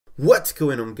What's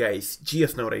going on, guys?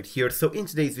 GSNode8 here. So in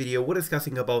today's video we're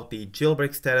discussing about the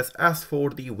jailbreak status as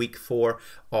for the week 4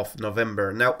 of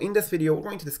November. Now in this video we're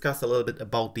going to discuss a little bit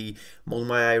about the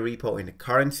ModMyi repo in the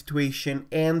current situation,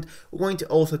 and we're going to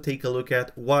also take a look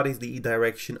at what is the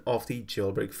direction of the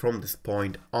jailbreak from this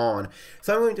point on.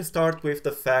 So I'm going to start with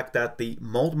the fact that the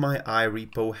ModMyi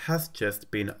repo has just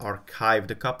been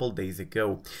archived a couple days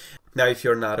ago. Now, if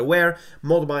you're not aware,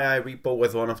 ModMyi repo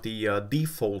was one of the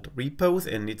default repos,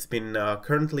 and it's been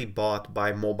currently bought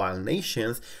by Mobile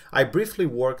Nations. I briefly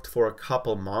worked for a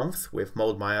couple months with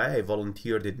ModMyi. I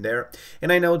volunteered in there,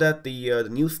 and I know that the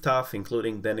new staff,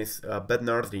 including Dennis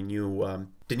Bednarz, the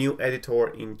new editor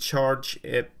in charge,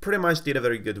 pretty much did a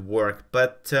very good work.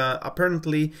 But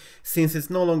apparently, since it's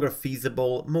no longer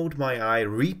feasible, ModMyi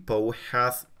repo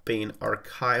has been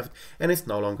archived and it's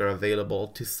no longer available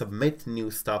to submit new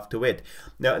stuff to it.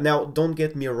 Now don't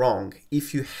get me wrong,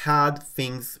 if you had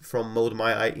things from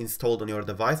ModMyi installed on your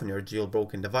device, on your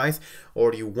jailbroken device,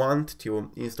 or you want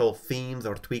to install themes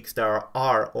or tweaks that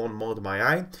are on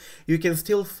ModMyi, you can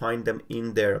still find them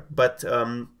in there, but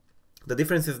the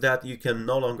difference is that you can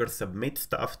no longer submit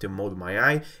stuff to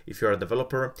ModMyi if you're a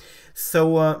developer.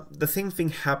 So the same thing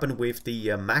happened with the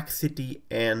MacCiti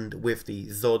and with the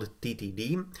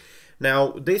ZodTTD.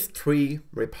 Now, these three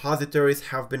repositories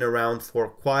have been around for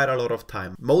quite a lot of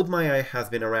time. ModMyi has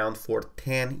been around for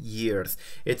 10 years.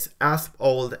 It's as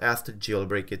old as the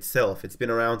jailbreak itself. It's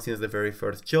been around since the very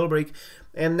first jailbreak,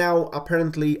 and now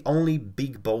apparently only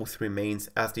BigBoss remains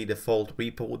as the default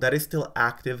repo that is still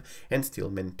active and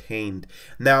still maintained.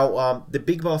 Now, the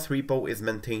BigBoss repo is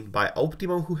maintained by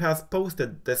Optimo, who has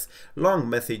posted this long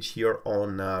message here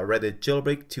on Reddit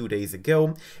Jailbreak 2 days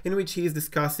ago, in which he is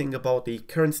discussing about the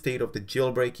current state of the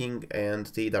jailbreaking and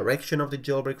the direction of the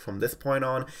jailbreak from this point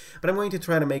on, but I'm going to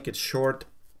try to make it short.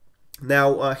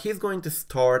 Now, he's going to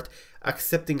start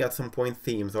accepting at some point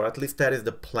themes, or at least that is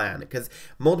the plan, because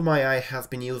ModMyi has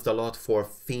been used a lot for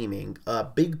theming.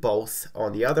 BigBoss,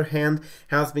 on the other hand,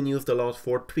 has been used a lot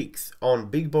for tweaks.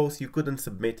 On BigBoss, you couldn't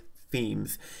submit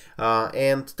themes,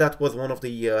 and that was one of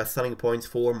the selling points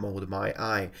for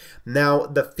ModMyi. Now,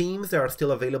 the themes that are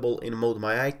still available in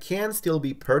ModMyi can still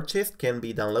be purchased, can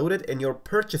be downloaded, and your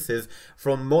purchases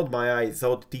from ModMyi,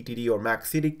 ZodTTD, or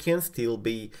MacCiti can still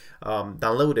be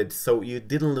downloaded, so you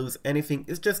didn't lose anything.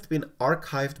 It's just been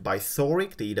archived by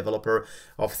Sorik, the developer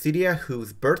of Cydia,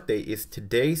 whose birthday is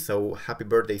today, so happy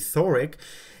birthday, Sorik.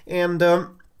 And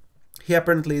he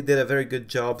apparently did a very good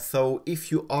job. So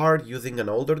if you are using an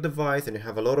older device and you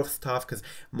have a lot of stuff, because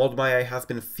ModMyi has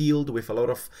been filled with a lot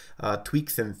of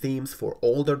tweaks and themes for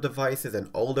older devices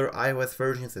and older iOS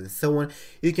versions and so on,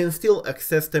 you can still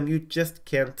access them, you just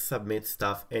can't submit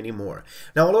stuff anymore.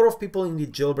 Now, a lot of people in the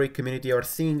jailbreak community are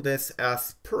seeing this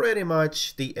as pretty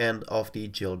much the end of the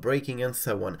jailbreaking and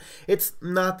so on. It's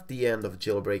not the end of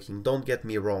jailbreaking, don't get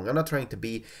me wrong, I'm not trying to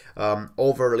be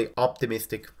overly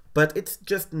optimistic, but it's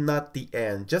just not the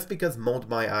end. Just because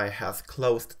ModMyi has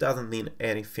closed doesn't mean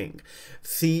anything.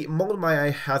 See,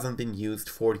 ModMyi hasn't been used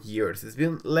for years. It's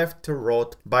been left to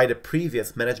rot by the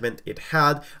previous management it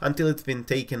had until it's been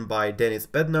taken by Dennis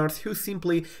Bednarz, who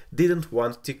simply didn't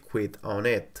want to quit on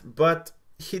it. But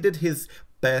he did his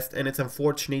best, and it's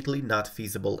unfortunately not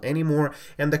feasible anymore,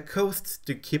 and the costs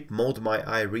to keep ModMyi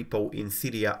repo in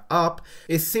Cydia up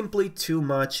is simply too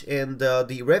much, and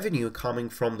the revenue coming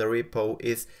from the repo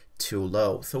is too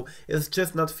low, so it's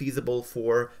just not feasible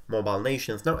for Mobile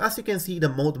Nations. Now, as you can see, the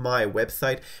ModMyi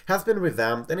website has been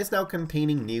revamped and is now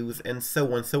containing news and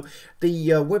so on, so the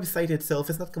website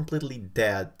itself is not completely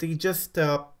dead. They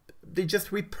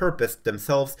just repurposed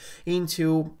themselves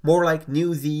into more like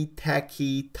newsy,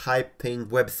 techy type thing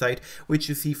website, which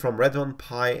you see from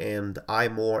ModMyi and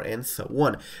iMore and so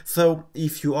on. So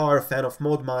if you are a fan of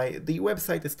ModMyi, the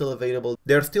website is still available.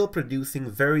 They're still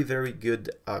producing very, very good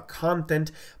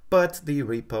content, but the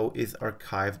repo is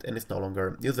archived and is no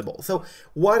longer usable. So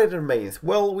what it remains?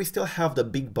 Well, we still have the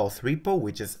BigBoss repo,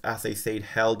 which is, as I said,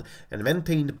 held and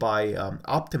maintained by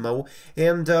Optimo,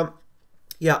 and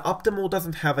yeah, Optimo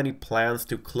doesn't have any plans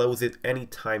to close it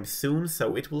anytime soon,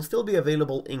 so it will still be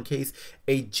available in case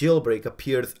a jailbreak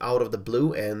appears out of the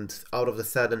blue and out of the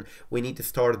sudden we need to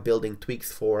start building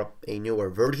tweaks for a newer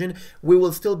version. We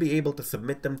will still be able to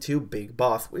submit them to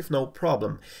BigBoss with no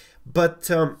problem. But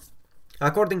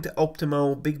according to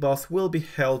Optimo, BigBoss will be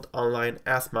held online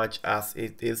as much as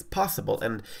it is possible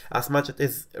and as much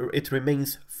as it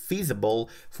remains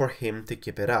feasible for him to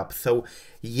keep it up. So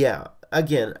yeah,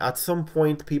 again, at some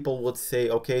point people would say,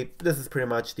 okay, this is pretty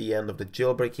much the end of the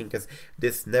jailbreaking because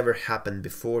this never happened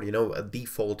before, you know, a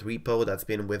default repo that's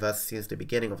been with us since the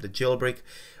beginning of the jailbreak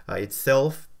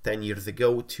itself. 10 years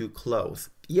ago to close.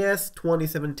 Yes,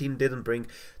 2017 didn't bring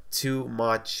too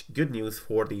much good news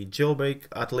for the jailbreak,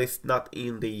 at least not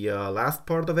in the last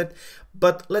part of it,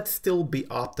 but let's still be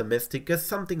optimistic because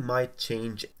something might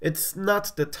change. It's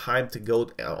not the time to go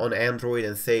on Android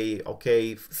and say,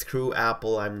 okay, screw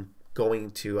Apple, I'm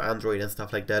going to Android and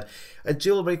stuff like that. A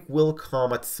jailbreak will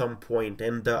come at some point,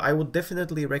 and I would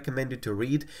definitely recommend you to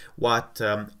read what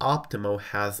Optimo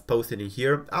has posted in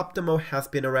here. Optimo has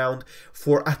been around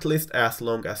for at least as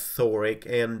long as Thoric,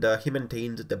 and he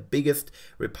maintained the biggest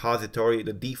repository,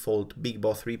 the default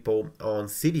BigBoss repo on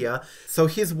Cydia. So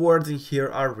his words in here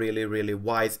are really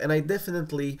wise, and I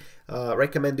definitely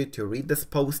recommend you to read this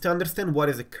post to understand what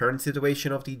is the current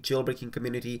situation of the jailbreaking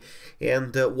community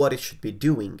and what it should be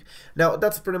doing. Now,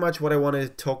 that's pretty much what I wanted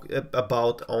to talk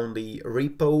about on the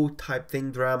repo type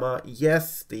thing drama.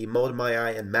 Yes, the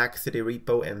ModMyi and MacCiti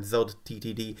repo and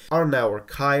ZodTTD are now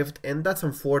archived, and that's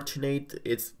unfortunate.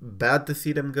 It's bad to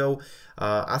see them go.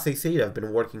 As I said, I've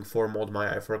been working for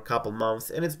ModMyi for a couple months,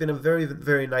 and it's been a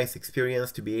very nice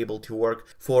experience to be able to work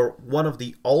for one of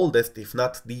the oldest, if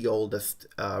not the oldest,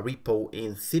 repo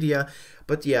in Cydia.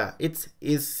 But yeah, it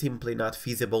is simply not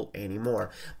feasible anymore.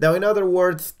 Now, in other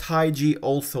words, TAIG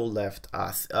also left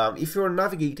us. If you're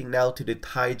navigating now to the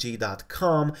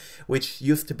TAIG.com, which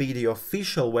used to be the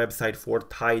official website for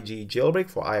TAIG Jailbreak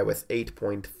for iOS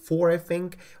 8.4, I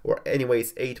think, or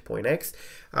anyways 8.x,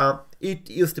 it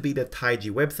used to be the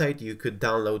TAIG website. You could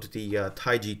download the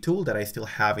TAIG tool that I still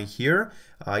have in here.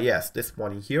 Yes, this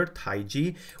one in here,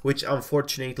 TAIG, which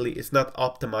unfortunately is not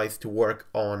optimized to work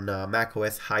on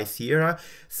macOS High Sierra.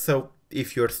 So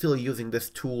if you're still using this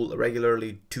tool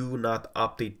regularly, do not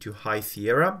update to High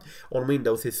Sierra. On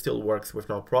Windows, it still works with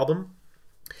no problem.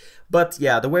 But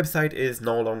yeah, the website is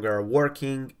no longer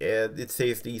working. It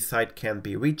says the site can't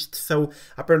be reached, so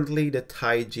apparently the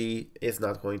TAIG is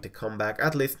not going to come back,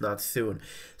 at least not soon.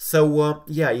 So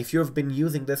yeah, if you've been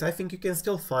using this, I think you can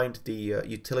still find the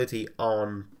utility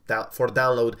for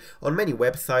download on many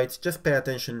websites. Just pay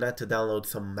attention not to download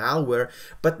some malware.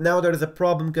 But now there's a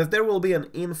problem because there will be an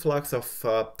influx of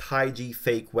TAIG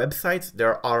fake websites.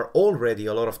 There are already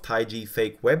a lot of TAIG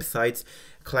fake websites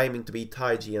claiming to be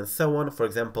TAIG and so on. For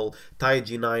example,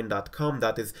 taig9.com,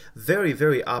 that is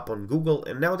very up on Google,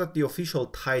 and now that the official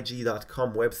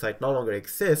taig.com website no longer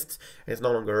exists, it's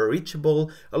no longer reachable,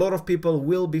 a lot of people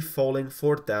will be falling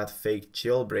for that fake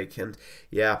jailbreak. And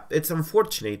yeah, it's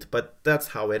unfortunate, but that's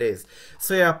how it is.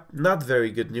 So yeah, not very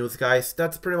good news, guys.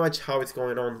 That's pretty much how it's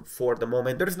going on for the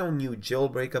moment. There's no new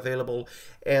jailbreak available,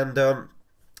 and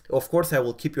of course, I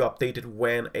will keep you updated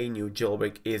when a new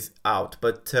jailbreak is out,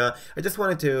 but I just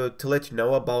wanted to let you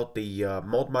know about the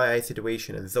ModMyi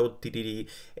situation and ZodTTD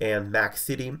and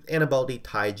MacCiti, and about the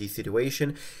TAIG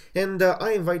situation. And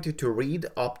I invite you to read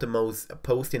Optimo's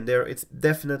post in there. It's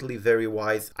definitely very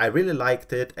wise. I really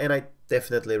liked it, and I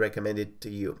definitely recommend it to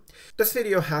you. This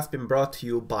video has been brought to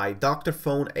you by Dr.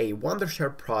 Phone, a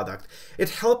Wondershare product.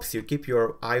 It helps you keep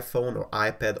your iPhone or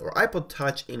iPad or iPod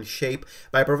Touch in shape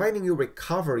by providing you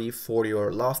recovery for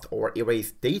your lost or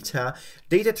erased data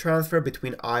transfer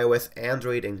between iOS,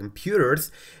 Android, and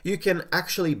computers. You can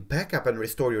actually backup and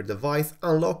restore your device,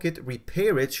 unlock it,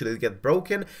 repair it should it get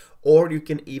broken, or you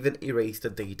can even erase the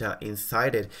data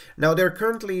inside it. Now, they're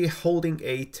currently holding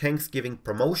a Thanksgiving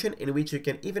promotion in which you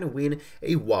can even win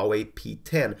a Huawei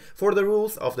P10. For the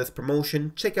rules of this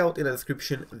promotion, check out in the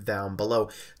description down below.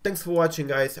 Thanks for watching,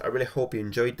 guys. I really hope you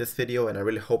enjoyed this video, and I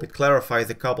really hope it clarifies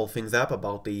a couple things up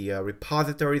about the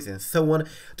repositories and so on.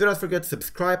 Do not forget to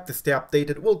subscribe to stay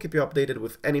updated. We'll keep you updated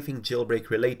with anything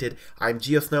jailbreak related. I'm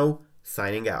GeoSnow,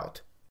 signing out.